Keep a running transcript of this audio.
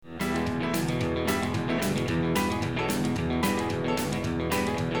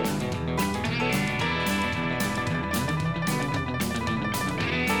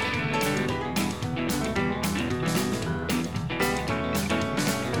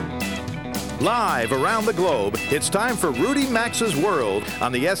Live around the globe, it's time for Rudy Maxa's World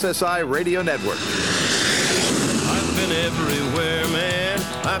on the SSI Radio Network. I've been everywhere, man.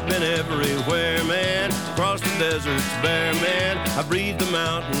 I've been everywhere, man. Across the deserts bare, man. I breathe the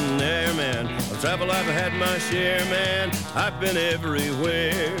mountain air, man. Of travel I've had my share, man. I've been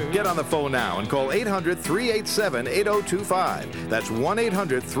everywhere. Get on the phone now and call 800-387-8025. That's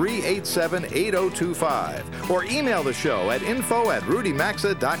 1-800-387-8025. Or email the show at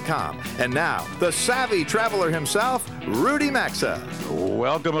info@rudymaxa.com. And now, the savvy traveler himself, Rudy Maxa.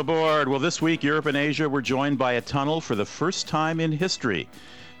 Welcome aboard. Well, this week, Europe and Asia were joined by a tunnel for the first time in history.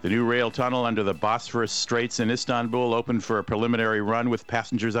 The new rail tunnel under the Bosphorus Straits in Istanbul opened for a preliminary run with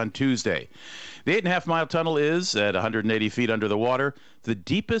passengers on Tuesday. The 8.5-mile tunnel is, at 180 feet under the water, the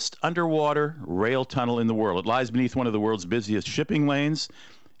deepest underwater rail tunnel in the world. It lies beneath one of the world's busiest shipping lanes,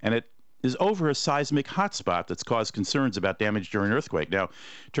 and it is over a seismic hotspot that's caused concerns about damage during an earthquake. Now,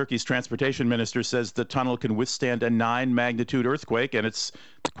 Turkey's transportation minister says the tunnel can withstand a 9-magnitude earthquake, and it's,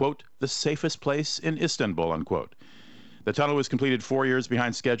 quote, the safest place in Istanbul, unquote. The tunnel was completed 4 years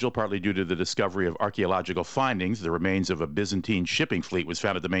behind schedule, partly due to the discovery of archaeological findings. The remains of a Byzantine shipping fleet was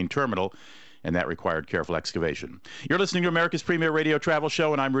found at the main terminal, and that required careful excavation. You're listening to America's premier radio travel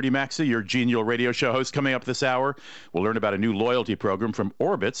show, and I'm Rudy Maxa, your genial radio show host. Coming up this hour, we'll learn about a new loyalty program from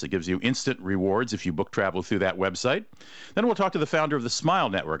Orbitz that gives you instant rewards if you book travel through that website. Then we'll talk to the founder of the Smile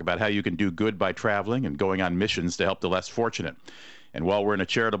Network about how you can do good by traveling and going on missions to help the less fortunate. And while we're in a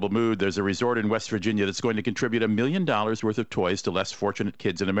charitable mood, there's a resort in West Virginia that's going to contribute $1 million worth of toys to less fortunate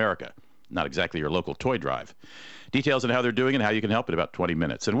kids in America. Not exactly your local toy drive. Details on how they're doing and how you can help in about 20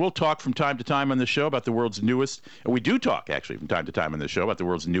 minutes. And we'll talk from time to time on the show about the world's newest, and we do talk actually from time to time on the show about the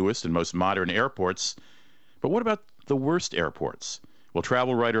world's newest and most modern airports. But what about the worst airports? Well,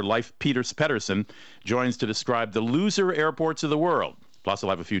 travel writer Leif Pedersen joins to describe the loser airports of the world. Plus, I'll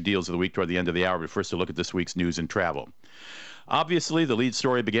have a few deals of the week toward the end of the hour, but first a look at this week's news and travel. Obviously, the lead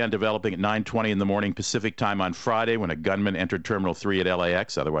story began developing at 9:20 in the morning Pacific time on Friday when a gunman entered Terminal 3 at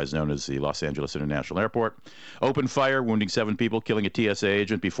LAX, otherwise known as the Los Angeles International Airport, opened fire, wounding 7 people, killing a TSA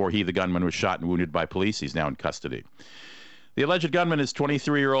agent before he, the gunman, was shot and wounded by police. He's now in custody. The alleged gunman is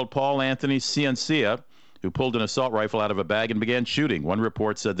 23-year-old Paul Anthony Ciancia, who pulled an assault rifle out of a bag and began shooting. One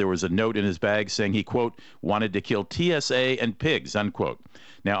report said there was a note in his bag saying he, quote, wanted to kill TSA and pigs, unquote.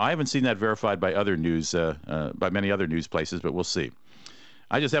 Now, I haven't seen that verified by other news, by many other news places, but we'll see.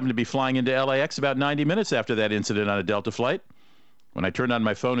 I just happened to be flying into LAX about 90 minutes after that incident on a Delta flight. When I turned on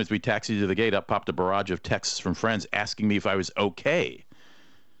my phone as we taxied to the gate, up popped a barrage of texts from friends asking me if I was okay.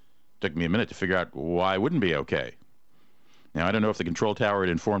 Took me a minute to figure out why I wouldn't be okay. Now, I don't know if the control tower had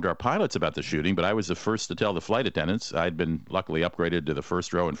informed our pilots about the shooting, but I was the first to tell the flight attendants. I'd been luckily upgraded to the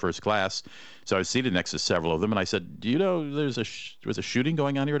first row in first class, so I was seated next to several of them, and I said, do you know there was a shooting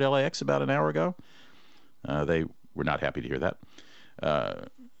going on here at LAX about an hour ago? They were not happy to hear that.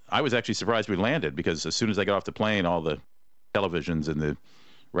 I was actually surprised we landed, because as soon as I got off the plane, all the televisions and the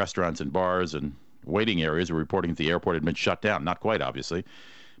restaurants and bars and waiting areas were reporting that the airport had been shut down. Not quite, obviously.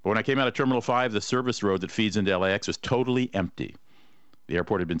 But when I came out of Terminal 5, the service road that feeds into LAX was totally empty. The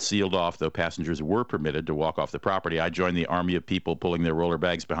airport had been sealed off, though passengers were permitted to walk off the property. I joined the army of people pulling their roller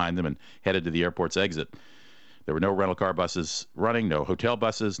bags behind them and headed to the airport's exit. There were no rental car buses running, no hotel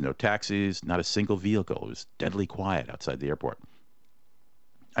buses, no taxis, not a single vehicle. It was deadly quiet outside the airport.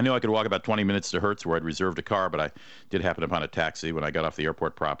 I knew I could walk about 20 minutes to Hertz, where I'd reserved a car, but I did happen upon a taxi when I got off the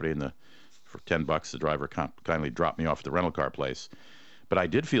airport property, and for $10, the driver kindly dropped me off at the rental car place. But I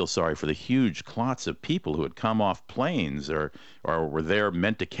did feel sorry for the huge clots of people who had come off planes or were there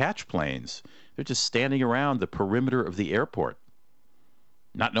meant to catch planes. They're just standing around the perimeter of the airport,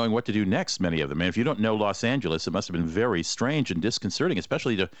 not knowing what to do next, many of them. And if you don't know Los Angeles, it must have been very strange and disconcerting,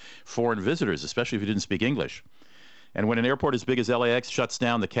 especially to foreign visitors, especially if you didn't speak English. And when an airport as big as LAX shuts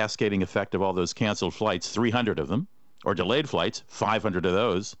down, the cascading effect of all those canceled flights, 300 of them, or delayed flights, 500 of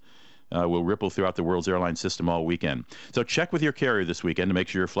those, will ripple throughout the world's airline system all weekend. So check with your carrier this weekend to make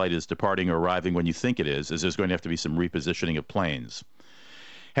sure your flight is departing or arriving when you think it is, as there's going to have to be some repositioning of planes.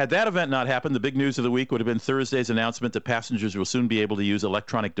 Had that event not happened, the big news of the week would have been Thursday's announcement that passengers will soon be able to use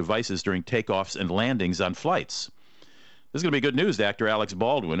electronic devices during takeoffs and landings on flights. This is going to be good news to actor Alex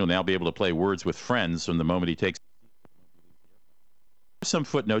Baldwin, who will now be able to play words with friends from the moment he takes. Some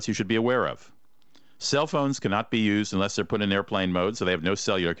footnotes you should be aware of. Cell phones cannot be used unless they're put in airplane mode, so they have no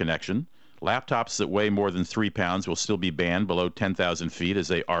cellular connection. Laptops that weigh more than 3 pounds will still be banned below 10,000 feet, as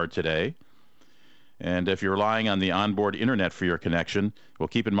they are today. And if you're relying on the onboard internet for your connection, well,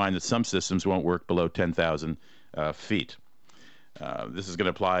 keep in mind that some systems won't work below 10,000 feet. This is going to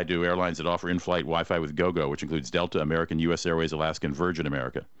apply to airlines that offer in-flight Wi-Fi with GoGo, which includes Delta, American, U.S. Airways, Alaska, and Virgin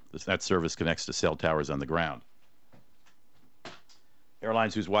America. That service connects to cell towers on the ground.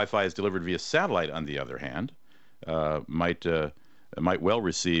 Airlines whose Wi-Fi is delivered via satellite, on the other hand, might well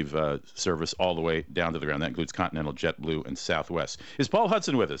receive service all the way down to the ground. That includes Continental, JetBlue, and Southwest. Is Paul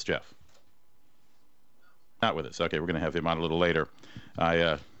Hudson with us, Jeff? Not with us. Okay, we're going to have him on a little later.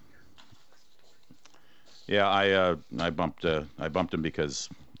 I bumped him because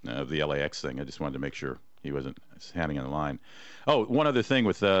of the LAX thing. I just wanted to make sure he wasn't standing on the line. Oh, one other thing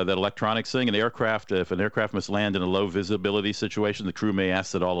with that electronics thing. If an aircraft must land in a low visibility situation, the crew may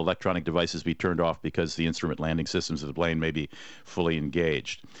ask that all electronic devices be turned off because the instrument landing systems of the plane may be fully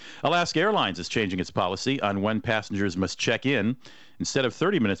engaged. Alaska Airlines is changing its policy on when passengers must check in. Instead of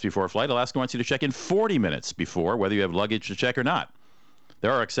 30 minutes before a flight, Alaska wants you to check in 40 minutes before, whether you have luggage to check or not.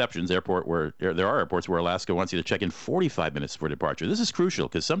 There are exceptions. There are airports where Alaska wants you to check in 45 minutes before departure. This is crucial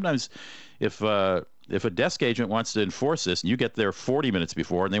because sometimes if a desk agent wants to enforce this and you get there 40 minutes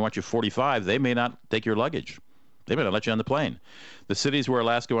before and they want you 45, they may not take your luggage. They may not let you on the plane. The cities where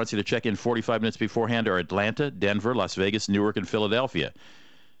Alaska wants you to check in 45 minutes beforehand are Atlanta, Denver, Las Vegas, Newark, and Philadelphia.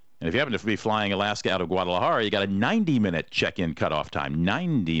 And if you happen to be flying Alaska out of Guadalajara, you got a 90-minute check-in cutoff time.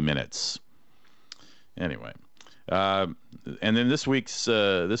 90 minutes. Anyway. And then this week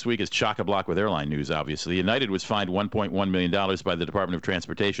is chock-a-block with airline news, obviously. United was fined $1.1 million by the Department of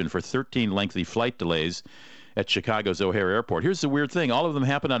Transportation for 13 lengthy flight delays at Chicago's O'Hare Airport. Here's the weird thing. All of them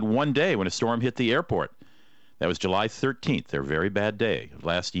happened on one day when a storm hit the airport. That was July 13th, their very bad day of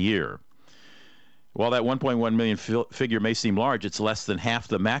last year. While that 1.1 million figure may seem large, it's less than half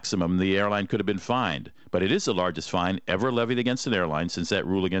the maximum the airline could have been fined. But it is the largest fine ever levied against an airline since that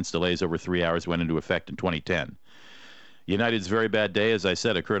rule against delays over 3 hours went into effect in 2010. United's very bad day, as I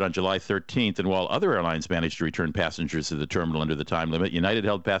said, occurred on July 13th, and while other airlines managed to return passengers to the terminal under the time limit, United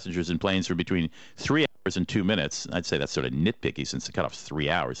held passengers in planes for between 3 hours and 2 minutes. I'd say that's sort of nitpicky since the cutoff's 3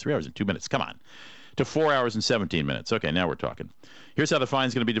 hours. 3 hours and 2 minutes, come on. To 4 hours and 17 minutes. Okay, now we're talking. Here's how the fine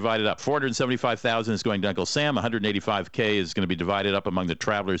is going to be divided up. $475,000 is going to Uncle Sam. $185K is going to be divided up among the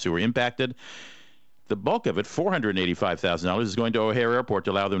travelers who were impacted. The bulk of it, $485,000, is going to O'Hare Airport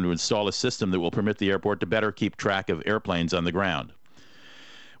to allow them to install a system that will permit the airport to better keep track of airplanes on the ground.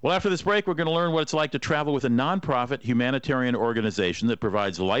 Well, after this break, we're going to learn what it's like to travel with a nonprofit humanitarian organization that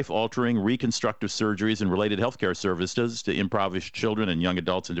provides life-altering reconstructive surgeries and related healthcare services to impoverished children and young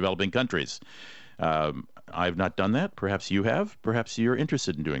adults in developing countries. I've not done that. Perhaps you have. Perhaps you're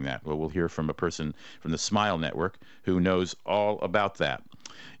interested in doing that. Well, we'll hear from a person from the Smile Network who knows all about that.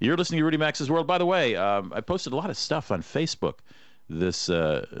 You're listening to Rudy Max's World. By the way, I posted a lot of stuff on Facebook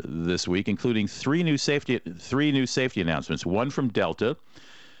this week, including three new safety announcements. One from Delta,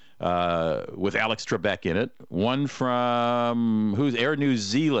 with Alex Trebek in it. One from Air New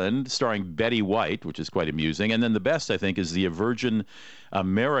Zealand, starring Betty White, which is quite amusing. And then the best, I think, is the Virgin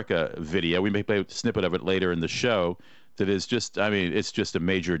America video. We may play a snippet of it later in the show. That is just, it's just a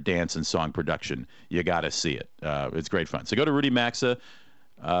major dance and song production. You got to see it. It's great fun. So go to Rudy Maxa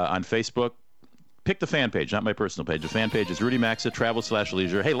on Facebook. Pick the fan page, not my personal page. The fan page is Rudy Maxa,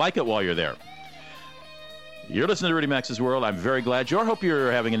 travel/leisure. Hey, like it while you're there. You're listening to Rudy Max's World. I'm very glad I hope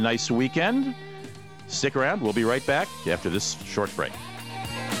you're having a nice weekend. Stick around. We'll be right back after this short break.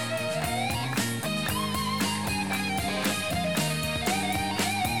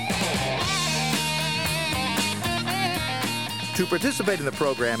 To participate in the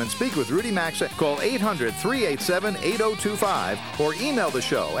program and speak with Rudy Maxa, call 800-387-8025 or email the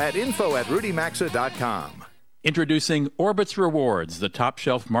show at info@rudymaxa.com. Introducing Orbitz Rewards, the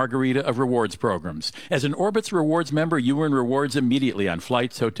top-shelf margarita of rewards programs. As an Orbitz Rewards member, you earn rewards immediately on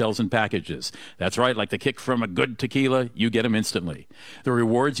flights, hotels, and packages. That's right, like the kick from a good tequila, you get them instantly. The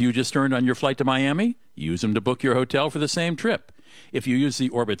rewards you just earned on your flight to Miami, use them to book your hotel for the same trip. If you use the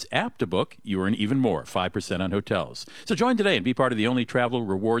Orbitz app to book, you earn even more, 5% on hotels. So join today and be part of the only travel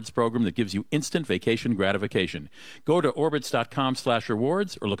rewards program that gives you instant vacation gratification. Go to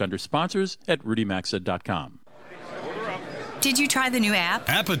Orbitz.com/rewards or look under sponsors at RudyMaxa.com. Did you try the new app?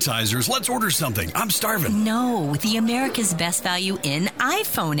 Appetizers, let's order something. I'm starving. No, the America's Best Value in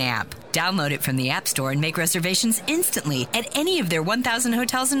iPhone app. Download it from the App Store and make reservations instantly at any of their 1,000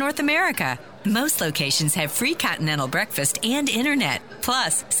 hotels in North America. Most locations have free continental breakfast and internet.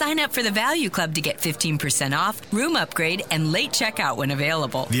 Plus, sign up for the Value Club to get 15% off, room upgrade, and late checkout when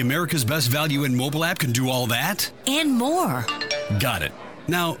available. The America's Best Value in mobile app can do all that? And more. Got it.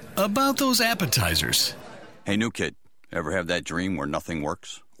 Now, about those appetizers. Hey, new kid. Ever have that dream where nothing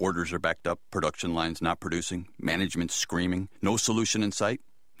works? Orders are backed up, production lines not producing, management screaming, no solution in sight?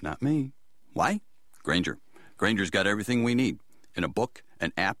 Not me. Why? Grainger. Grainger's got everything we need. In a book,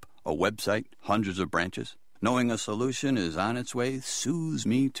 an app, a website, hundreds of branches. Knowing a solution is on its way soothes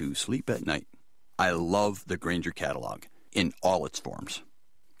me to sleep at night. I love the Grainger catalog in all its forms.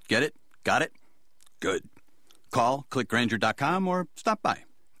 Get it? Got it? Good. Call, click Grainger.com, or stop by.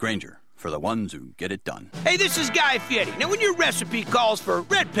 Grainger, for the ones who get it done. Hey, this is Guy Fieri. Now, when your recipe calls for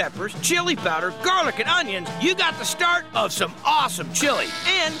red peppers, chili powder, garlic, and onions, you got the start of some awesome chili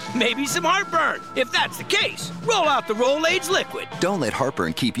and maybe some heartburn. If that's the case, roll out the Rolaids Liquid. Don't let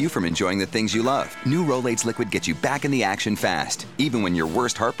heartburn keep you from enjoying the things you love. New Rolaids Liquid gets you back in the action fast, even when your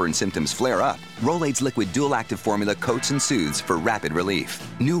worst heartburn symptoms flare up. Rolaids Liquid Dual Active Formula coats and soothes for rapid relief.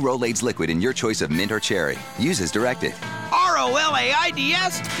 New Rolaids Liquid in your choice of mint or cherry. Use as directed.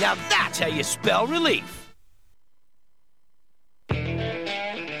 Rolaids? Now that's how you spell relief.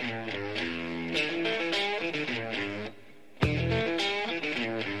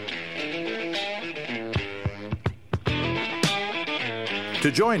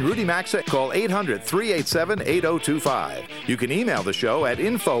 To join Rudy Maxa, call 800-387-8025. You can email the show at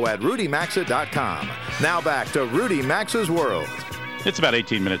info@rudymaxa.com. Now back to Rudy Maxa's World. It's about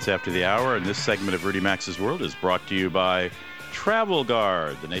 18 minutes after the hour, and this segment of Rudy Maxa's World is brought to you by Travel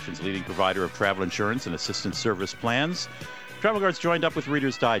Guard, the nation's leading provider of travel insurance and assistance service plans. Travel Guard's joined up with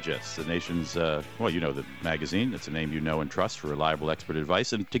Reader's Digest, the nation's, the magazine. It's a name you know and trust for reliable expert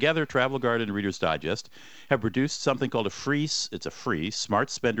advice. And together, Travel Guard and Reader's Digest have produced something called a free Smart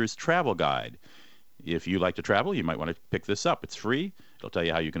Spender's Travel Guide. If you like to travel, you might want to pick this up. It's free. It'll tell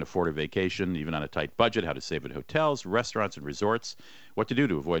you how you can afford a vacation, even on a tight budget, how to save at hotels, restaurants, and resorts, what to do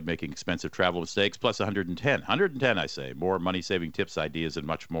to avoid making expensive travel mistakes, plus 110, I say, more money-saving tips, ideas, and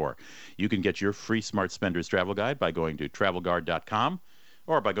much more. You can get your free Smart Spender's Travel Guide by going to travelguard.com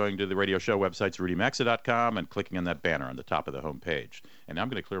or by going to the radio show websites, rudymaxa.com, and clicking on that banner on the top of the home page. And now I'm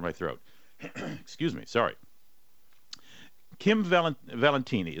going to clear my throat. Excuse me, sorry. Kim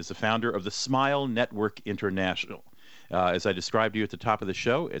Valentini is the founder of the Smile Network International. As I described to you at the top of the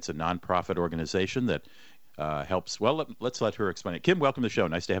show, it's a nonprofit organization that helps. Well, let's let her explain it. Kim, welcome to the show.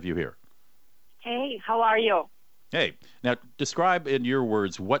 Nice to have you here. Hey, how are you? Hey. Now, describe in your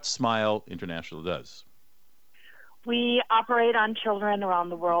words what Smile International does. We operate on children around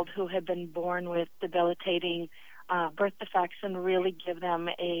the world who have been born with debilitating birth defects and really give them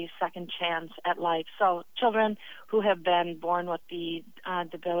a second chance at life. So children who have been born with the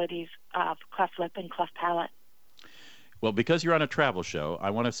debilities of cleft lip and cleft palate. Well, because you're on a travel show, I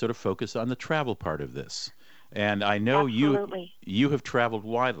want to sort of focus on the travel part of this. And I know you have traveled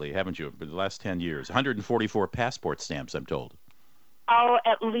widely, haven't you, for the last 10 years? 144 passport stamps, I'm told. Oh,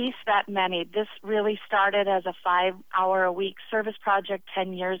 at least that many. This really started as a 5-hour-a-week service project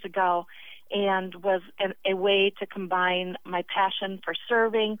 10 years ago and was a way to combine my passion for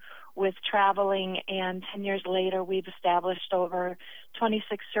serving with traveling. And 10 years later, we've established over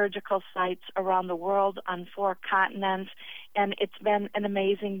 26 surgical sites around the world on 4 continents. And it's been an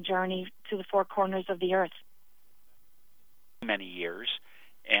amazing journey to the 4 corners of the earth. Many years,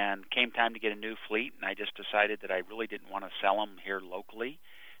 and came time to get a new fleet, and I just decided that I really didn't want to sell them here locally.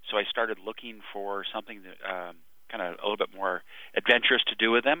 So I started looking for something that kind of a little bit more adventurous to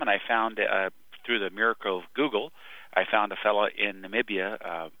do with them, and I found through the miracle of Google, I found a fellow in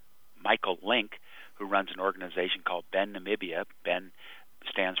Namibia, Michael Link, who runs an organization called Ben Namibia. Ben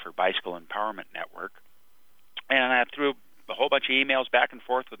stands for Bicycle Empowerment Network. And I threw a whole bunch of emails back and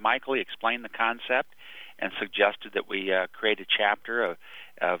forth with Michael. He explained the concept and suggested that we create a chapter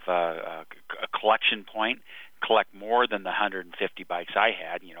of a collection point, collect more than the 150 bikes I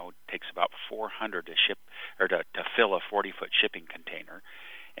had. You know, it takes about 400 to ship or to fill a 40-foot shipping container.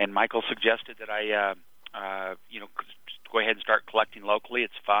 And Michael suggested that I, go ahead and start collecting locally.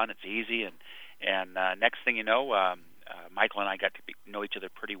 It's fun, it's easy, and next thing you know, Michael and I got to know each other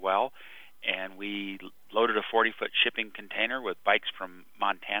pretty well, and we loaded a 40-foot shipping container with bikes from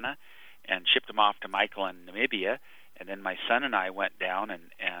Montana and shipped them off to Michael in Namibia. And then my son and I went down and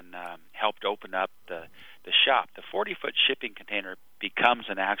helped open up the shop. The 40-foot shipping container becomes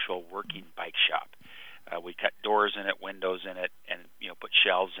an actual working bike shop. We cut doors in it, windows in it, and put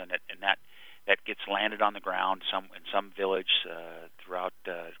shelves in it, and that gets landed on the ground in some village throughout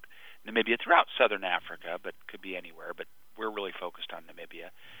Namibia, throughout southern Africa, but could be anywhere. But we're really focused on Namibia.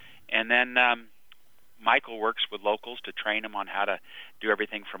 And then Michael works with locals to train them on how to do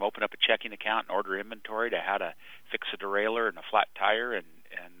everything from open up a checking account and order inventory to how to fix a derailleur and a flat tire, and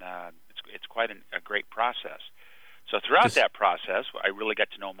it's quite a great process. So throughout that process, I really got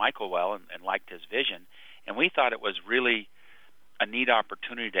to know Michael well and liked his vision, and we thought it was really a neat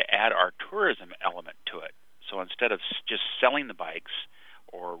opportunity to add our tourism element to it. So instead of just selling the bikes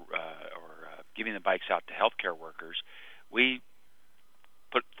or giving the bikes out to healthcare workers, we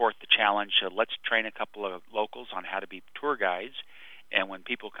put forth the challenge, let's train a couple of locals on how to be tour guides, and when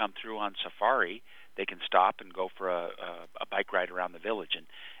people come through on safari, they can stop and go for a bike ride around the village. And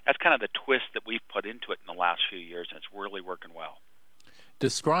that's kind of the twist that we've put into it in the last few years, and it's really working well.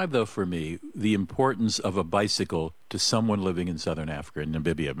 Describe, though, for me, the importance of a bicycle to someone living in southern Africa, in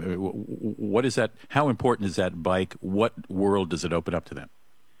Namibia. What is that? How important is that bike? What world does it open up to them?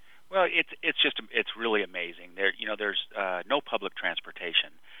 Well, it's really amazing. There's no public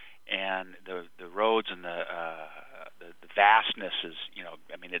transportation, and the roads and the vastness is,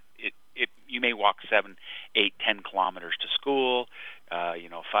 you may walk 7, 8, 10 kilometers to school,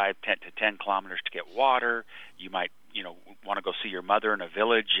 5, 10 to 10 kilometers to get water. You might, want to go see your mother in a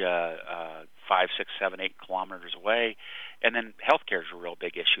village 5, 6, 7, 8 kilometers away. And then healthcare is a real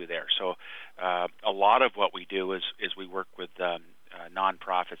big issue there. So a lot of what we do is we work with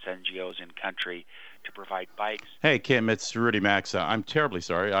nonprofits, NGOs in country to provide bikes. Hey, Kim, it's Rudy Maxa. I'm terribly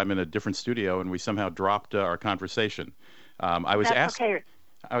sorry. I'm in a different studio, and we somehow dropped our conversation. I was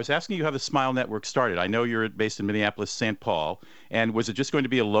asking you how the Smile Network started. I know you're based in Minneapolis, St. Paul, and was it just going to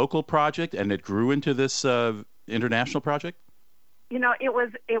be a local project, and it grew into this international project? It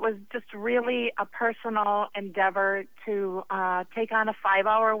was just really a personal endeavor to take on a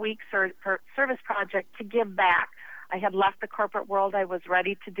 5-hour-a-week service project to give back. I had left the corporate world. I was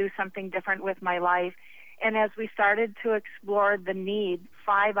ready to do something different with my life. And as we started to explore the need,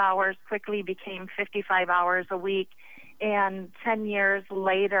 5 hours quickly became 55 hours a week. And 10 years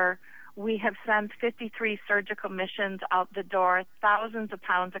later, we have sent 53 surgical missions out the door, thousands of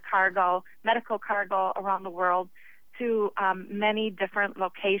pounds of cargo, medical cargo around the world to many different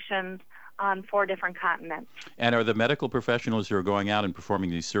locations on 4 different continents. And are the medical professionals who are going out and performing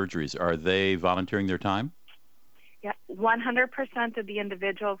these surgeries, are they volunteering their time? Yeah, 100% of the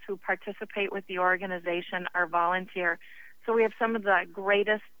individuals who participate with the organization are volunteer. So we have some of the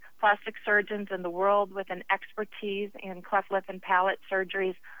greatest plastic surgeons in the world with an expertise in cleft lip and palate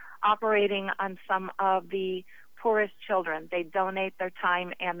surgeries operating on some of the poorest children. They donate their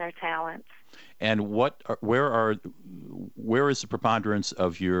time and their talents. And where is the preponderance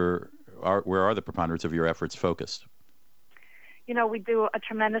of where are the preponderance of your efforts focused? We do a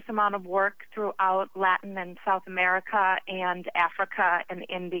tremendous amount of work throughout Latin and South America and Africa and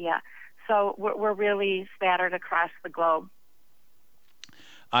India. So we're really scattered across the globe.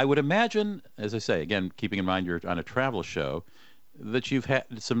 I would imagine, as I say, again, keeping in mind you're on a travel show, that you've had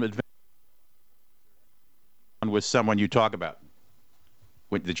some adventure with someone you talk about,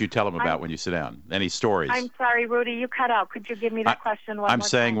 that you tell them about when you sit down. Any stories? I'm sorry, Rudy, you cut out. Could you give me that question one more time? I'm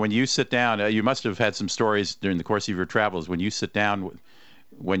saying when you sit down, you must have had some stories during the course of your travels. When you sit down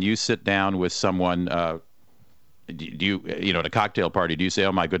with someone, do you, at a cocktail party, do you say,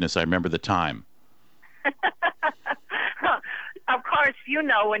 "Oh my goodness, I remember the time"? Of course,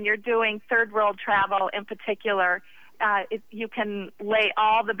 when you're doing third world travel in particular, you can lay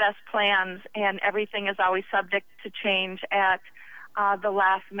all the best plans, and everything is always subject to change at the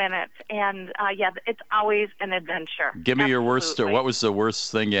last minute. And it's always an adventure. Give me your worst, or what was the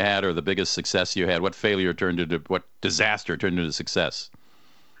worst thing you had, or the biggest success you had? What disaster turned into success?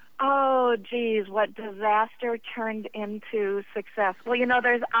 Oh, geez, what disaster turned into success? Well,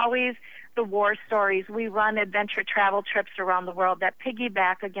 there's always the war stories. We run adventure travel trips around the world that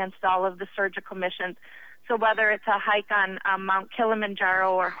piggyback against all of the surgical missions. So whether it's a hike on Mount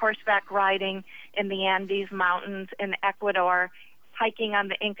Kilimanjaro or horseback riding in the Andes Mountains in Ecuador, hiking on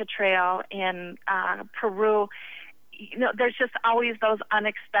the Inca Trail in Peru, there's just always those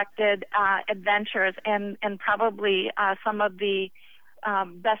unexpected adventures, and probably some of the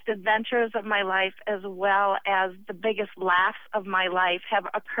best adventures of my life, as well as the biggest laughs of my life, have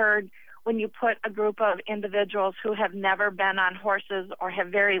occurred when you put a group of individuals who have never been on horses or have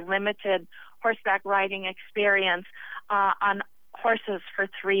very limited horseback riding experience on horses for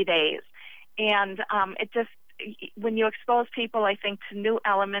 3 days. And when you expose people, I think, to new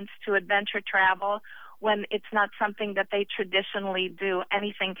elements to adventure travel, when it's not something that they traditionally do,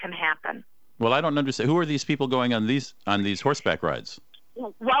 anything can happen. Well, I don't understand. Who are these people going on these horseback rides?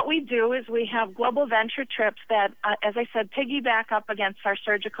 What we do is we have global venture trips that, as I said, piggyback up against our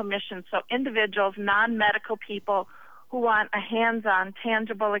surgical missions. So individuals, non-medical people who want a hands-on,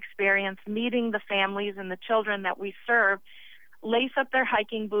 tangible experience, meeting the families and the children that we serve, lace up their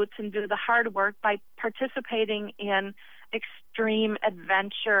hiking boots and do the hard work by participating in extreme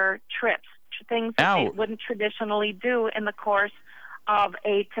adventure trips, things that they wouldn't traditionally do in the course of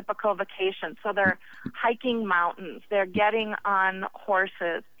a typical vacation. So they're hiking mountains, they're getting on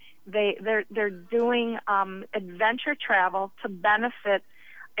horses, they're doing adventure travel to benefit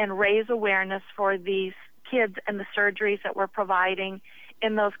and raise awareness for these kids and the surgeries that we're providing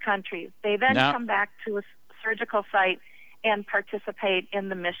in those countries. They then come back to a surgical site and participate in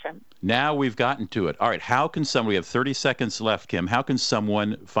the mission. Now we've gotten to it. All right, how can we have 30 seconds left, Kim, how can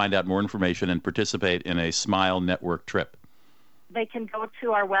someone find out more information and participate in a Smile Network trip? They can go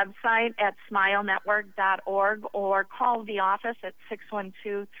to our website at smilenetwork.org or call the office at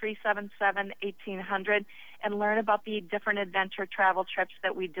 612-377-1800 and learn about the different adventure travel trips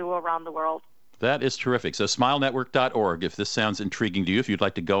that we do around the world. That is terrific. So smilenetwork.org, if this sounds intriguing to you, if you'd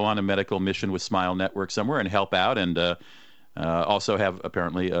like to go on a medical mission with Smile Network somewhere and help out and also have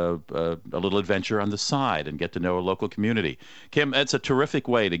apparently a little adventure on the side and get to know a local community. Kim, it's a terrific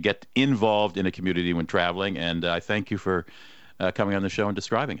way to get involved in a community when traveling, and I thank you for coming on the show and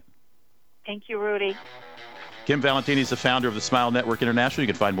describing it. Thank you, Rudy. Kim Valentini is the founder of the Smile Network International. You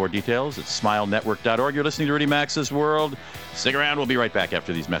can find more details at smilenetwork.org. You're listening to Rudy Maxa's World. Stick around. We'll be right back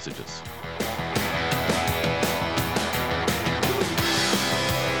after these messages.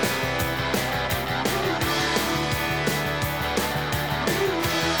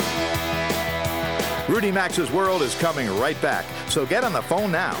 Rudy Maxa's World is coming right back, so get on the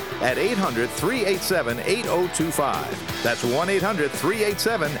phone now at 800-387-8025. That's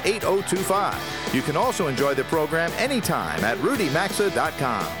 1-800-387-8025. You can also enjoy the program anytime at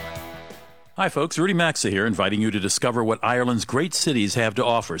rudymaxa.com. Hi, folks. Rudy Maxa here, inviting you to discover what Ireland's great cities have to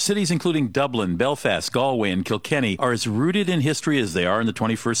offer. Cities including Dublin, Belfast, Galway, and Kilkenny are as rooted in history as they are in the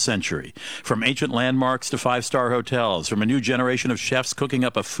 21st century. From ancient landmarks to five-star hotels, from a new generation of chefs cooking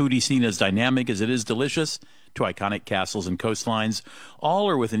up a foodie scene as dynamic as it is delicious, to iconic castles and coastlines, all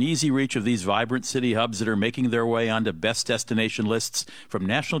are within easy reach of these vibrant city hubs that are making their way onto best destination lists from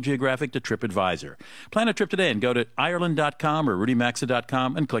National Geographic to TripAdvisor. Plan a trip today and go to Ireland.com or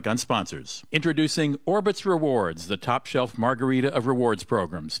RudyMaxa.com and click on sponsors. Introducing Orbitz Rewards, the top-shelf margarita of rewards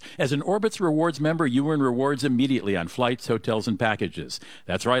programs. As an Orbitz Rewards member, you earn rewards immediately on flights, hotels, and packages.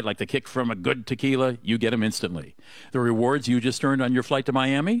 That's right, like the kick from a good tequila, you get them instantly. The rewards you just earned on your flight to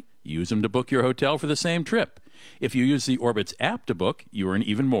Miami, use them to book your hotel for the same trip. If you use the Orbitz app to book, you earn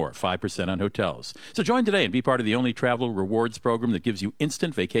even more, 5% on hotels. So join today and be part of the only travel rewards program that gives you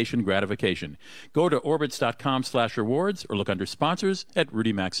instant vacation gratification. Go to Orbitz.com/rewards or look under sponsors at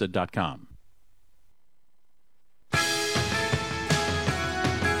RudyMaxa.com.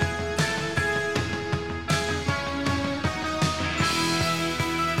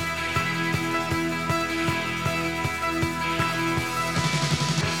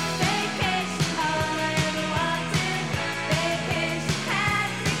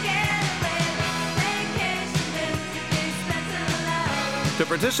 To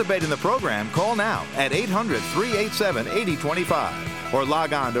participate in the program, call now at 800-387-8025 or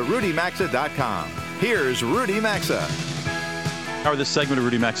log on to rudymaxa.com. Here's Rudy Maxa. This segment of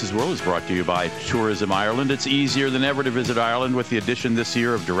Rudy Maxa's World is brought to you by Tourism Ireland. It's easier than ever to visit Ireland with the addition this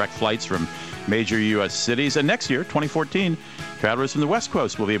year of direct flights from major U.S. cities. And next year, 2014, travelers from the West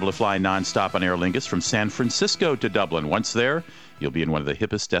Coast will be able to fly nonstop on Aer Lingus from San Francisco to Dublin. Once there, you'll be in one of the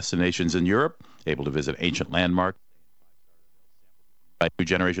hippest destinations in Europe, able to visit ancient landmarks by a new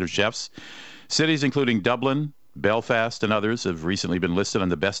generation of chefs. Cities including Dublin, Belfast, and others have recently been listed on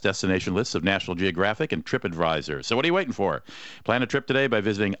the best destination lists of National Geographic and TripAdvisor. So what are you waiting for? Plan a trip today by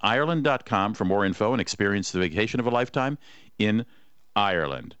visiting Ireland.com for more info and experience the vacation of a lifetime in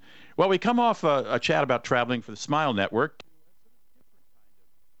Ireland. Well, we come off a chat about traveling for the Smile Network.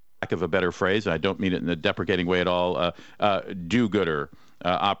 Lack of a better phrase, and I don't mean it in a deprecating way at all, do-gooder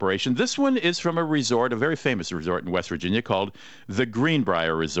operation. This one is from a resort, a very famous resort in West Virginia called the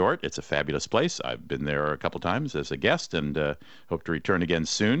Greenbrier Resort. It's a fabulous place. I've been there a couple times as a guest and hope to return again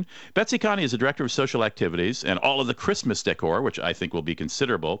soon. Betsy Connie is the director of social activities and all of the Christmas decor, which I think will be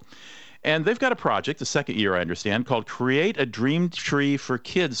considerable. And they've got a project, the second year I understand, called Create a Dream Tree for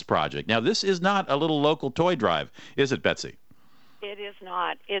Kids project. Now, this is not a little local toy drive, is it, Betsy? It is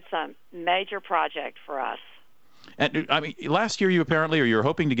not. It's a major project for us. And I mean, last year you apparently, or you're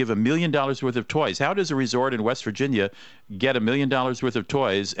hoping to give $1 million worth of toys. How does a resort in West Virginia get $1 million worth of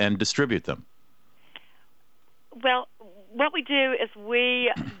toys and distribute them? Well, what we do is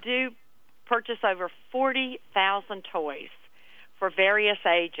we do purchase over 40,000 toys for various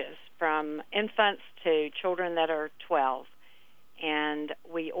ages, from infants to children that are 12. And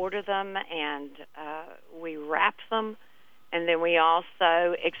we order them and we wrap them. And then we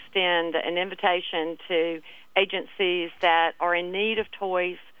also extend an invitation to agencies that are in need of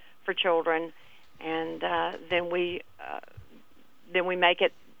toys for children, and then we make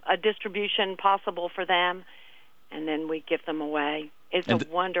it a distribution possible for them, and then we give them away. It's a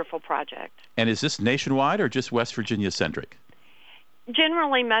wonderful project. And is this nationwide or just West Virginia centric?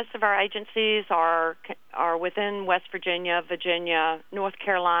 Generally, most of our agencies are within West Virginia, North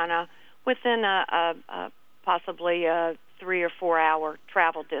Carolina, within a possibly a 3 or 4 hour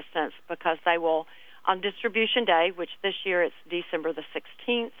travel distance, because they will, on distribution day, which this year it's December the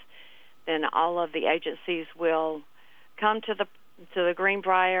 16th, then all of the agencies will come to the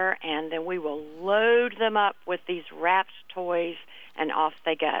Greenbrier, and then we will load them up with these wrapped toys, and off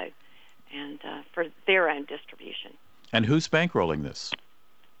they go, and for their own distribution. And who's bankrolling this?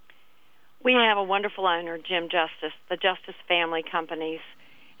 We have a wonderful owner, Jim Justice, the Justice Family Companies.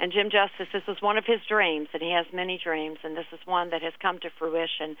 And Jim Justice, this is one of his dreams, and he has many dreams, and this is one that has come to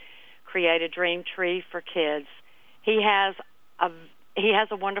fruition, create a dream tree for kids. He has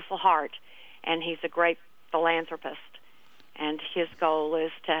a wonderful heart, and he's a great philanthropist. And his goal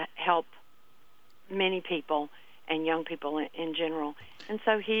is to help many people and young people in general. And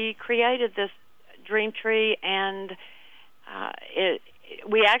so he created this dream tree, and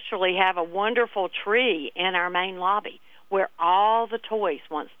we actually have a wonderful tree in our main lobby where all the toys,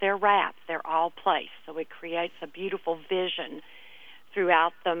 once they're wrapped, they're all placed. So it creates a beautiful vision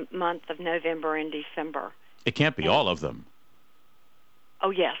throughout the month of November and December. It can't be all of them. Oh,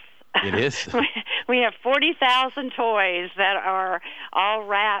 yes. It is? We have 40,000 toys that are all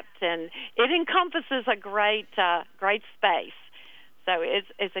wrapped, and it encompasses a great space. So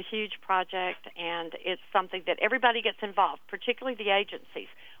it's a huge project, and it's something that everybody gets involved, particularly the agencies.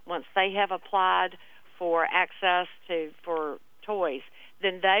 Once they have applied for access for toys,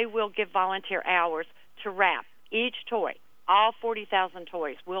 then they will give volunteer hours to wrap each toy. All 40,000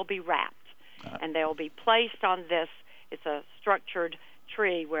 toys will be wrapped, and they will be placed on this. It's a structured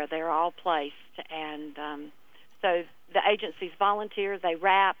tree where they're all placed, and so the agencies volunteer, they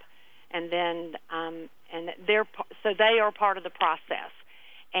wrap, and then they are part of the process.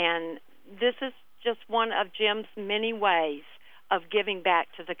 And this is just one of Jim's many ways of giving back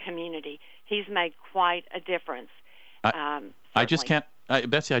to the community. He's made quite a difference. I just can't,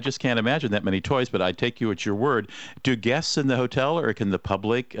 Betsy, I just can't imagine that many toys, but I take you at your word. Do guests in the hotel or can the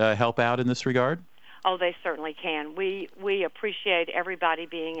public help out in this regard? Oh, they certainly can. We appreciate everybody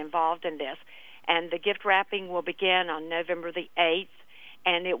being involved in this. And the gift wrapping will begin on November the 8th,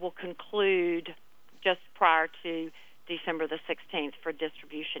 and it will conclude just prior to December the 16th for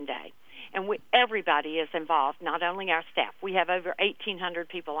distribution day. And everybody is involved, not only our staff. We have over 1,800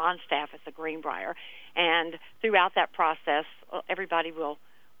 people on staff at the Greenbrier, and throughout that process, everybody will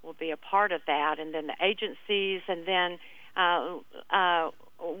be a part of that. And then the agencies, and then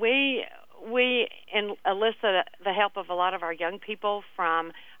we enlist the help of a lot of our young people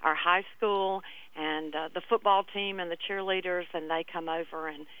from our high school and the football team and the cheerleaders, and they come over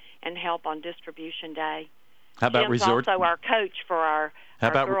and help on distribution day. How about Jim's resort? Also our coach for our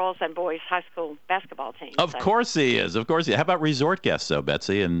girls and boys high school basketball team. Of course he is. Of course he is. How about resort guests, though,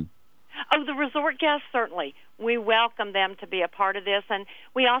 Betsy? Oh, the resort guests, certainly. We welcome them to be a part of this. And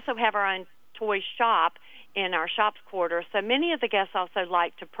we also have our own toy shop in our shops quarter. So many of the guests also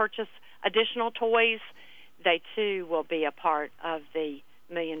like to purchase additional toys. They, too, will be a part of the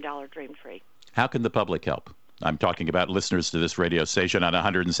 $1 Million Dream Tree. How can the public help? I'm talking about listeners to this radio station on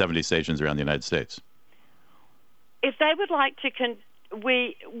 170 stations around the United States. If they would like to,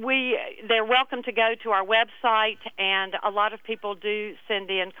 they're welcome to go to our website, and a lot of people do send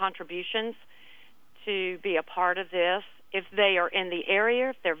in contributions to be a part of this. If they are in the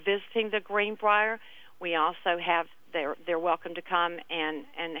area, if they're visiting the Greenbrier, we also have they're welcome to come and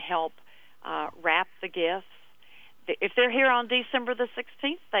help wrap the gifts. If they're here on December the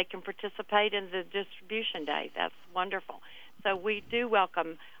 16th, they can participate in the distribution day. That's wonderful. So we do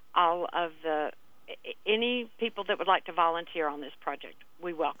welcome all of any people that would like to volunteer on this project.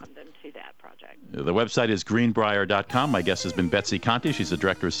 We welcome them to that project. The website is greenbrier.com. My guest has been Betsy Conte. She's the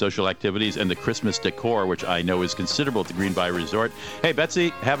Director of Social Activities and the Christmas Decor, which I know is considerable at the Greenbrier Resort. Hey, Betsy,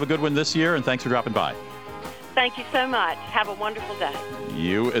 have a good one this year, and thanks for dropping by. Thank you so much. Have a wonderful day.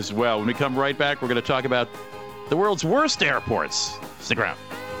 You as well. When we come right back, we're going to talk about the world's worst airports. Stick around.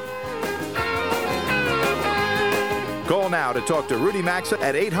 Call now to talk to Rudy Maxa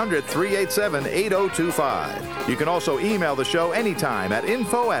at 800-387-8025. You can also email the show anytime at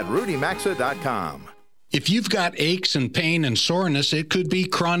info@rudymaxa.com. If you've got aches and pain and soreness, it could be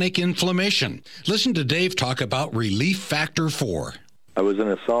chronic inflammation. Listen to Dave talk about Relief Factor 4. I was in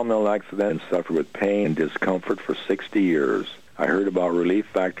a sawmill accident and suffered with pain and discomfort for 60 years. I heard about Relief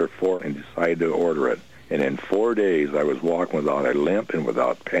Factor 4 and decided to order it. And in 4 days, I was walking without a limp and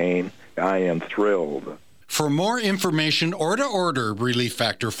without pain. I am thrilled. For more information or to order Relief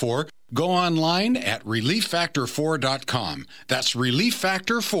Factor 4, Go online at ReliefFactor4.com. That's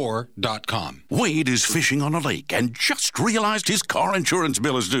ReliefFactor4.com. Wade is fishing on a lake and just realized his car insurance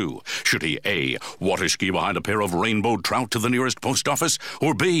bill is due. Should he A, water ski behind a pair of rainbow trout to the nearest post office,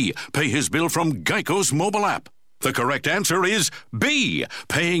 or B, pay his bill from Geico's mobile app? The correct answer is B.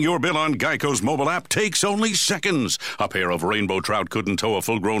 Paying your bill on Geico's mobile app takes only seconds. A pair of rainbow trout couldn't tow a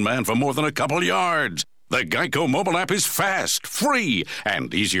full-grown man for more than a couple yards. The Geico mobile app is fast, free,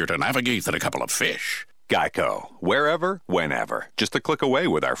 and easier to navigate than a couple of fish. Geico. Wherever, whenever. Just a click away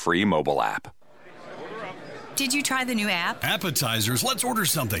with our free mobile app. Did you try the new app? Appetizers, let's order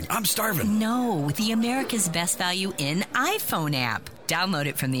something. I'm starving. No, the America's Best Value in iPhone app. Download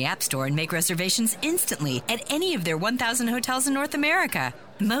it from the App Store and make reservations instantly at any of their 1,000 hotels in North America.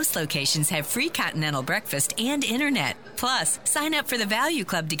 Most locations have free continental breakfast and internet. Plus, sign up for the Value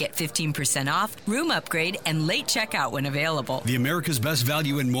Club to get 15% off, room upgrade, and late checkout when available. The America's Best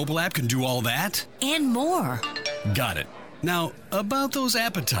Value in mobile app can do all that? And more. Got it. Now, about those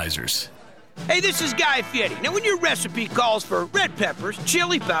appetizers. Hey, this is Guy Fieri. Now, when your recipe calls for red peppers,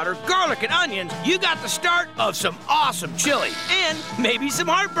 chili powder, garlic, and onions, you got the start of some awesome chili and maybe some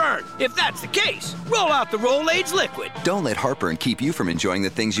heartburn. If that's the case, roll out the Rolaids Liquid. Don't let heartburn keep you from enjoying the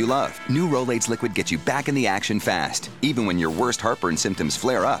things you love. New Rolaids Liquid gets you back in the action fast. Even when your worst heartburn symptoms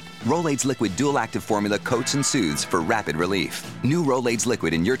flare up, Rolaids Liquid Dual Active Formula coats and soothes for rapid relief. New Rolaids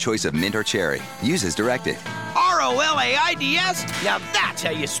Liquid in your choice of mint or cherry. Use as directed. Rolaids? Now that's how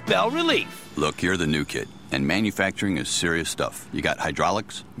you spell relief. Look, you're the new kid, and manufacturing is serious stuff. You got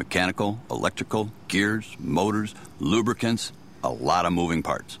hydraulics, mechanical, electrical, gears, motors, lubricants, a lot of moving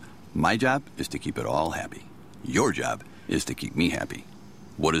parts. My job is to keep it all happy. Your job is to keep me happy.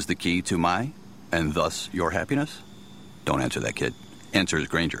 What is the key to my, and thus your happiness? Don't answer that, kid. Answer is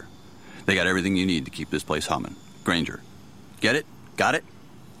Grainger. They got everything you need to keep this place humming. Grainger. Get it? Got it?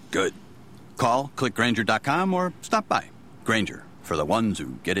 Good. Call, click Grainger.com, or stop by. Grainger, for the ones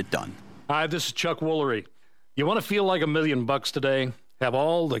who get it done. Hi, this is Chuck Woolery. You want to feel like $1 million today? Have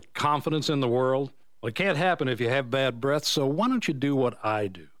all the confidence in the world? Well, it can't happen if you have bad breath, so why don't you do what I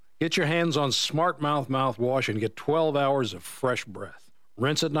do? Get your hands on Smart Mouth mouthwash and get 12 hours of fresh breath.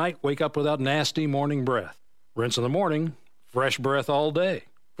 Rinse at night, wake up without nasty morning breath. Rinse in the morning, fresh breath all day.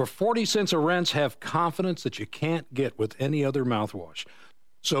 For 40 cents a rinse, have confidence that you can't get with any other mouthwash.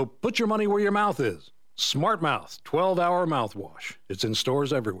 So put your money where your mouth is. Smart Mouth 12-hour mouthwash. It's in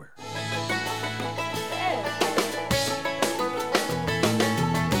stores everywhere.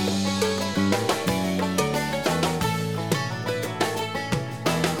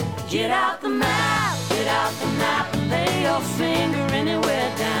 Get out the map, and lay your finger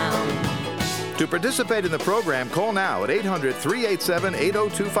anywhere down. To participate in the program, call now at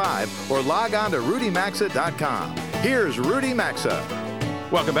 800-387-8025 or log on to rudymaxa.com. Here's Rudy Maxa.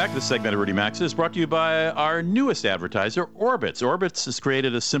 Welcome back. This segment of Rudy Maxa is brought to you by our newest advertiser, Orbitz. Orbitz has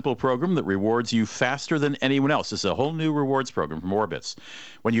created a simple program that rewards you faster than anyone else. It's a whole new rewards program from Orbitz.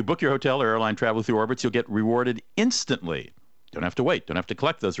 When you book your hotel or airline travel through Orbitz, you'll get rewarded instantly. Don't have to wait. Don't have to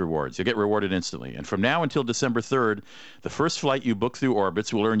collect those rewards. You'll get rewarded instantly. And from now until December 3rd, the first flight you book through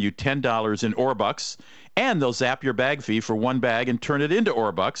Orbitz will earn you $10 in Orbucks, and they'll zap your bag fee for one bag and turn it into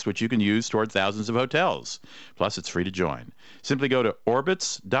Orbucks, which you can use toward thousands of hotels. Plus, it's free to join. Simply go to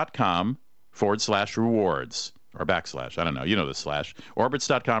orbitz.com/rewards. Or backslash, I don't know, you know the slash,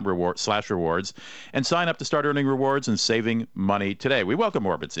 orbitz.com/rewards, and sign up to start earning rewards and saving money today. We welcome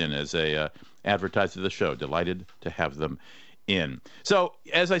Orbitz in as a advertiser of the show. Delighted to have them in. So,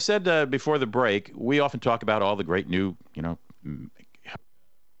 as I said before the break, we often talk about all the great new, airports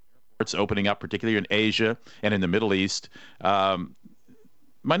opening up, particularly in Asia and in the Middle East. My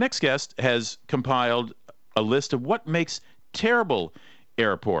next guest has compiled a list of what makes terrible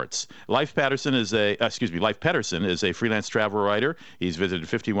airports. Leif Pedersen is a freelance travel writer. He's visited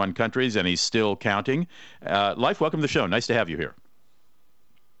 51 countries, and he's still counting. Leif, welcome to the show. Nice to have you here.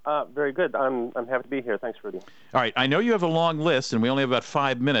 Very good. I'm happy to be here. Thanks, Rudy. All right. I know you have a long list, and we only have about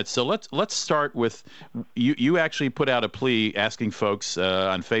 5 minutes. So let's start with you actually put out a plea asking folks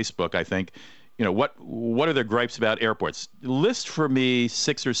on Facebook, I think, what are their gripes about airports? List for me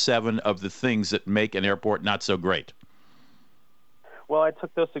 6 or 7 of the things that make an airport not so great. Well, I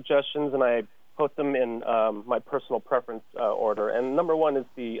took those suggestions and I put them in my personal preference order. And number one is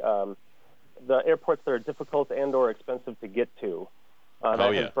the airports that are difficult and or expensive to get to.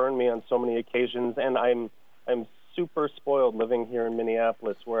 That has burned me on so many occasions, and I'm super spoiled living here in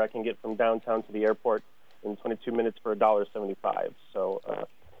Minneapolis, where I can get from downtown to the airport in 22 minutes for $1.75. So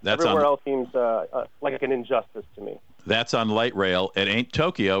everywhere else seems like an injustice to me. That's on light rail. It ain't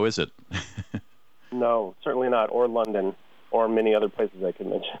Tokyo, is it? No, certainly not, or London, or many other places I could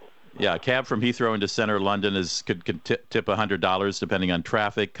mention. Yeah, a cab from Heathrow into center London could tip $100 depending on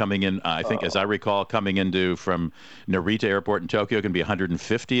traffic. Coming in, I think, as I recall, coming into from Narita Airport in Tokyo can be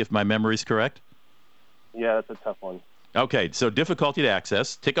 $150 if my memory is correct. Yeah, that's a tough one. Okay, so difficulty to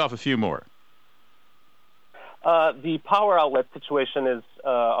access. Tick off a few more. The power outlet situation is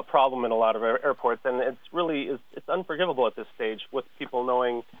a problem in a lot of airports, and it's unforgivable at this stage with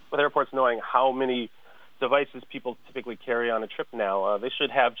airports knowing how many devices people typically carry on a trip now. They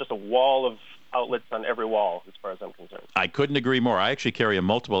should have just a wall of outlets on every wall, as far as I'm concerned. I couldn't agree more. I actually carry a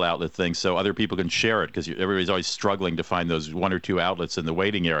multiple outlet thing so other people can share it, because everybody's always struggling to find those one or two outlets in the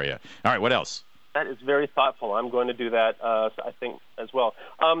waiting area. All right, what else? That is very thoughtful. I'm going to do that, I think, as well.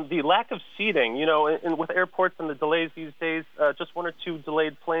 The lack of seating, with airports and the delays these days, just one or two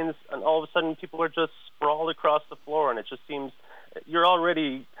delayed planes, and all of a sudden people are just sprawled across the floor, and it just seems you're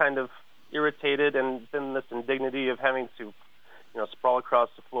already kind of irritated, and then this indignity of having to, sprawl across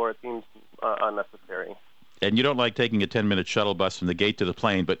the floor, it seems unnecessary. And you don't like taking a 10-minute shuttle bus from the gate to the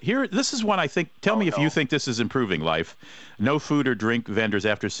plane. But this is one I think, tell me if you think this is improving life. No food or drink vendors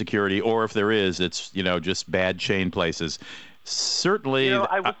after security, or if there is, it's, just bad chain places. Certainly.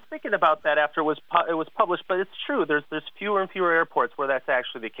 I was thinking about that after it was published, but it's true. There's fewer and fewer airports where that's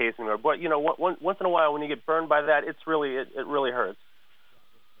actually the case anymore. But, once in a while when you get burned by that, it really hurts.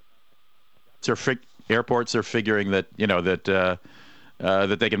 Airports are figuring that, that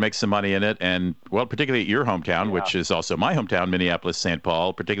they can make some money in it, and particularly at your hometown, which is also my hometown, Minneapolis, St.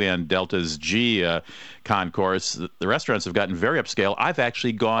 Paul, particularly on Delta's G concourse, the restaurants have gotten very upscale. I've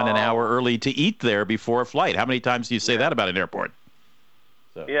actually gone an hour early to eat there before a flight. How many times do you say that about an airport?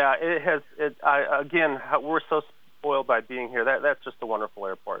 So. Yeah, it has. Again, we're so spoiled by being here. That's just a wonderful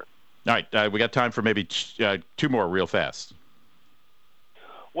airport. All right, we got time for maybe two more real fast.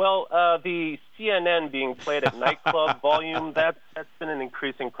 Well, the CNN being played at nightclub volume, that's been an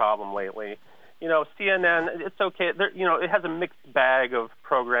increasing problem lately. CNN, it's okay. It has a mixed bag of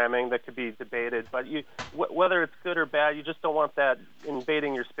programming that could be debated, but whether it's good or bad, you just don't want that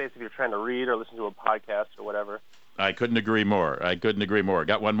invading your space if you're trying to read or listen to a podcast or whatever. I couldn't agree more.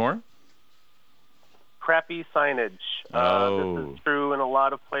 Got one more? Crappy signage. This is true in a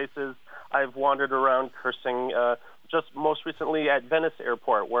lot of places. I've wandered around cursing. Just most recently at Venice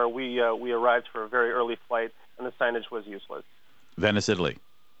Airport, where we arrived for a very early flight, and the signage was useless. Venice, Italy.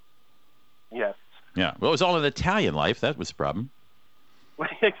 Yes. Yeah. Well, it was all in Italian life. That was the problem.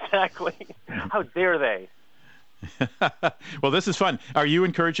 Exactly. How dare they? Well, this is fun. Are you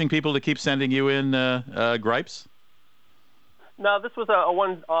encouraging people to keep sending you in gripes? No, this was a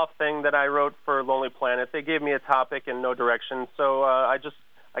one-off thing that I wrote for Lonely Planet. They gave me a topic and no direction, so I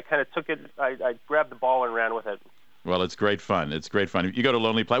kind of took it. I grabbed the ball and ran with it. Well, it's great fun. You go to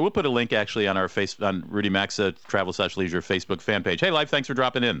Lonely Planet. We'll put a link actually on our on Rudy Maxa Travel/Leisure Facebook fan page. Hey, Leif, thanks for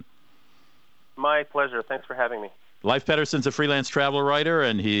dropping in. My pleasure. Thanks for having me. Leif Pedersen's a freelance travel writer,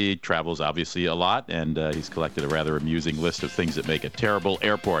 and he travels obviously a lot, and he's collected a rather amusing list of things that make a terrible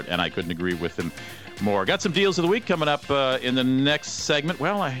airport, and I couldn't agree with him more. Got some deals of the week coming up in the next segment.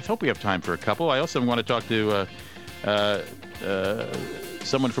 Well, I hope we have time for a couple. I also want to talk to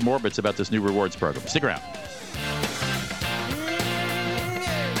someone from Orbitz about this new rewards program. Stick around.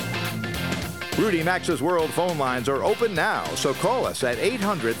 Rudy Maxa's World phone lines are open now, so call us at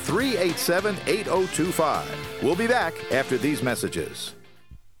 800-387-8025. We'll be back after these messages.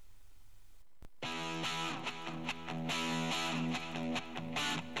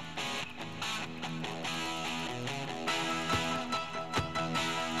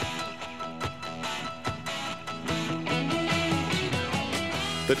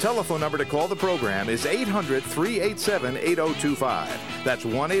 The telephone number to call the program is 800-387-8025. That's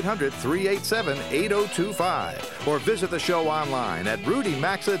 1-800-387-8025. Or visit the show online at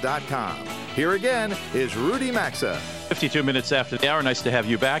rudymaxa.com. Here again is Rudy Maxa. 52 minutes after the hour. Nice to have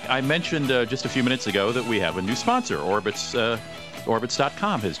you back. I mentioned just a few minutes ago that we have a new sponsor.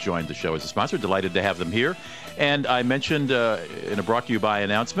 Orbitz.com has joined the show as a sponsor. Delighted to have them here. And I mentioned in a brought to you by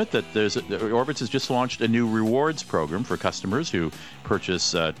announcement that Orbitz has just launched a new rewards program for customers who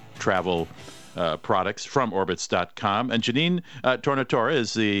purchase travel products from Orbitz.com. And Janine Tornatore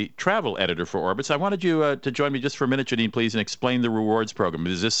is the travel editor for Orbitz. I wanted you to join me just for a minute, Janine, please, and explain the rewards program.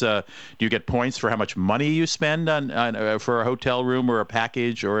 Is this do you get points for how much money you spend on for a hotel room or a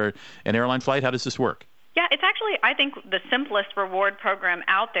package or an airline flight? How does this work? Yeah, it's actually, I think, the simplest reward program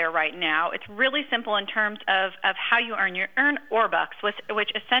out there right now. It's really simple in terms of how you earn. You earn Orbucks,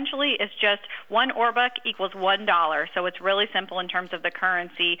 which essentially is just one Orbuck equals $1. So it's really simple in terms of the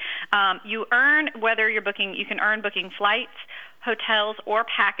currency. You earn whether you're booking, you can earn booking flights, hotels, or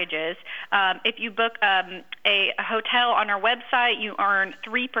packages. If you book a hotel on our website, you earn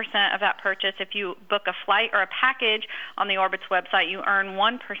 3% of that purchase. If you book a flight or a package on the Orbitz website, you earn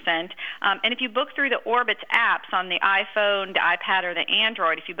 1%. And if you book through the Orbitz apps on the iPhone, the iPad, or the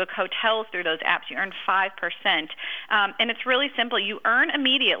Android, if you book hotels through those apps, you earn 5%. And it's really simple. You earn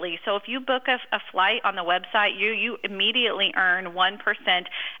immediately. So if you book a flight on the website, you immediately earn 1%.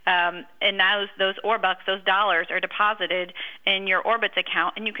 And those Orbux, those dollars, are deposited in your Orbitz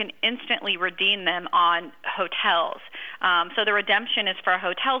account, and you can instantly redeem them on hotels. So the redemption is for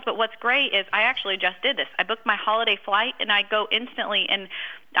hotels. But what's great is I actually just did this. I booked my holiday flight, and I go instantly, and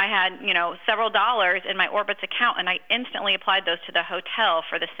I had, several dollars in my Orbitz account, and I instantly applied those to the hotel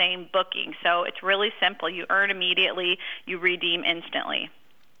for the same booking. So it's really simple. You earn immediately, you redeem instantly.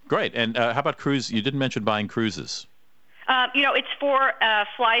 Great. And how about cruise? You didn't mention buying cruises. It's for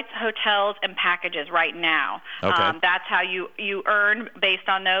flights, hotels, and packages right now. Okay. That's how you earn based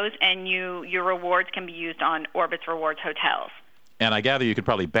on those, and your rewards can be used on Orbitz Rewards hotels. And I gather you could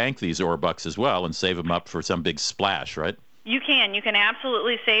probably bank these Orbucks as well and save them up for some big splash, right? You can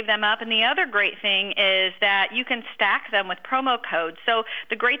absolutely save them up. And the other great thing is that you can stack them with promo codes. So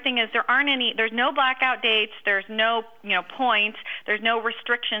the great thing is there's no blackout dates, there's no, points, there's no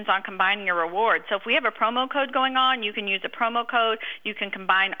restrictions on combining your rewards. So if we have a promo code going on, you can use a promo code, you can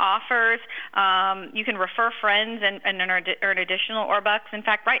combine offers, you can refer friends and earn additional Orbux. In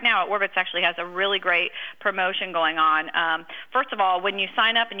fact, right now Orbitz actually has a really great promotion going on. First of all, when you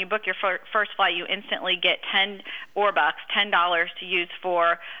sign up and you book your first flight, you instantly get 10 Orbux, $10 to use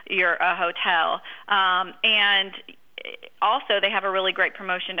for your hotel. And also they have a really great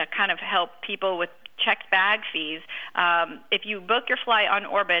promotion to kind of help people with checked bag fees. If you book your flight on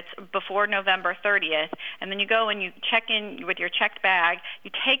Orbitz before November 30th, and then you go and you check in with your checked bag,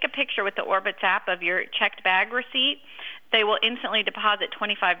 you take a picture with the Orbitz app of your checked bag receipt, they will instantly deposit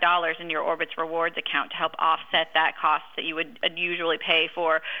 $25 in your Orbitz Rewards account to help offset that cost that you would usually pay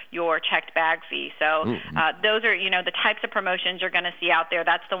for your checked bag fee. So those are, the types of promotions you're going to see out there.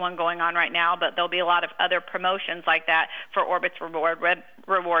 That's the one going on right now, but there'll be a lot of other promotions like that for Orbitz Reward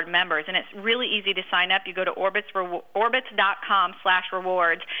members. And it's really easy to sign up. You go to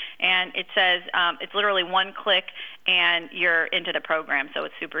Orbitz.com/rewards, and it says it's literally one click, and you're into the program. So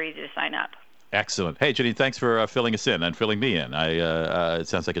it's super easy to sign up. Excellent. Hey, Janine, thanks for filling us in and filling me in. It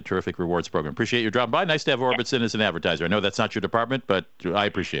sounds like a terrific rewards program. Appreciate you dropping by. Nice to have Orbitz in as an advertiser. I know that's not your department, but I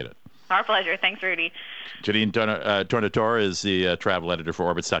appreciate it. Our pleasure. Thanks, Rudy. Janine Tornatore is the travel editor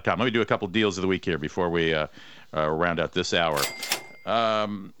for Orbitz.com. Let me do a couple deals of the week here before we round out this hour.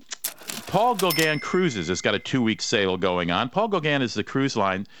 Paul Gauguin Cruises has got a 2-week sale going on. Paul Gauguin is the cruise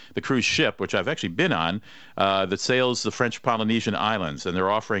ship, which I've actually been on, that sails the French Polynesian islands. And they're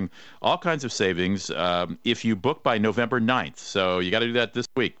offering all kinds of savings if you book by November 9th. So you got to do that this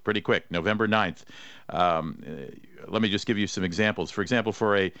week, pretty quick, November 9th. Let me just give you some examples. For example,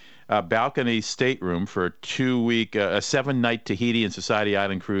 for a balcony stateroom for a 2-week, a 7-night Tahiti and Society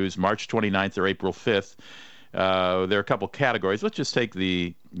Island cruise, March 29th or April 5th, there are a couple categories. Let's just take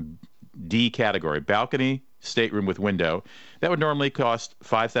the D category, balcony stateroom with window. That would normally cost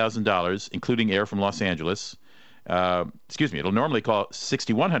 $5,000, including air from Los Angeles. It'll normally cost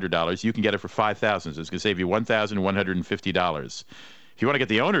 $6,100. You can get it for $5,000. So it's going to save you $1,150. If you want to get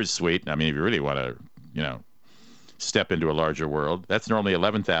the owner's suite, if you really want to, step into a larger world, that's normally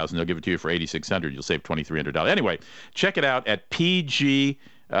 $11,000. They'll give it to you for $8,600. You'll save $2,300. Anyway, check it out at pgcruises.com,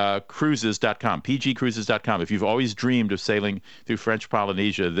 pgcruises.com. If you've always dreamed of sailing through French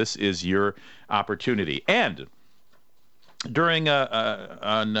Polynesia, this is your opportunity. And during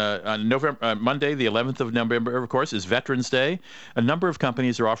on Monday, the 11th of November, of course, is Veterans Day. A number of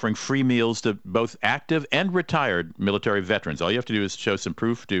companies are offering free meals to both active and retired military veterans. All you have to do is show some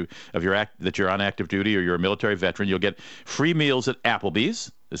proof that you're on active duty or you're a military veteran. You'll get free meals at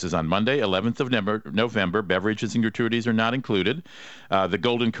Applebee's. This is on Monday, 11th of November. Beverages and gratuities are not included. The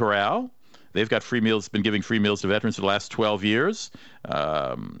Golden Corral. They've got free meals, been giving free meals to veterans for the last 12 years.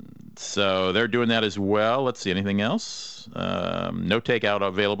 So they're doing that as well. Let's see, anything else? No takeout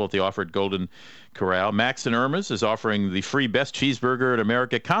available at the offer at Golden Corral. Max and Irma's is offering the free Best Cheeseburger in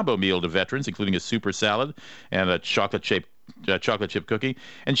America combo meal to veterans, including a super salad and a chocolate chip cookie.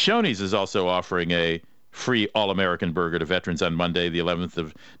 And Shoney's is also offering a free All-American burger to veterans on Monday, the 11th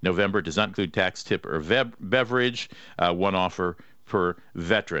of November. It does not include tax, tip, or beverage. One offer per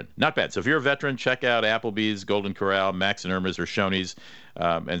veteran. Not bad. So if you're a veteran, check out Applebee's, Golden Corral, Max and Irma's, or Shoney's,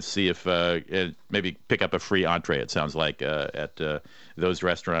 and see if maybe pick up a free entree, it sounds like, at those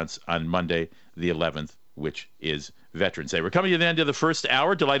restaurants on Monday, the 11th, which is Veterans Day. We're coming to the end of the first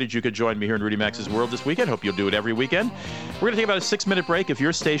hour. Delighted you could join me here in Rudy Max's World this weekend. Hope you'll do it every weekend. We're going to take about a 6-minute break. If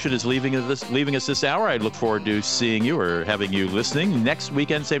your station is leaving us this hour, I look forward to seeing you or having you listening next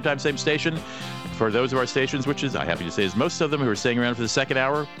weekend, same time, same station. For those of our stations, which is, I'm happy to say, is most of them who are staying around for the second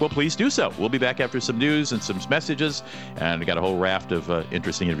hour, well, please do so. We'll be back after some news and some messages, and we got a whole raft of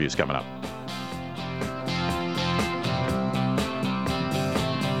interesting interviews coming up.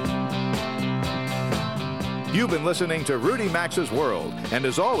 You've been listening to Rudy Max's World, and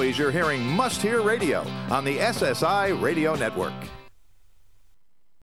as always, you're hearing Must Hear Radio on the SSI Radio Network.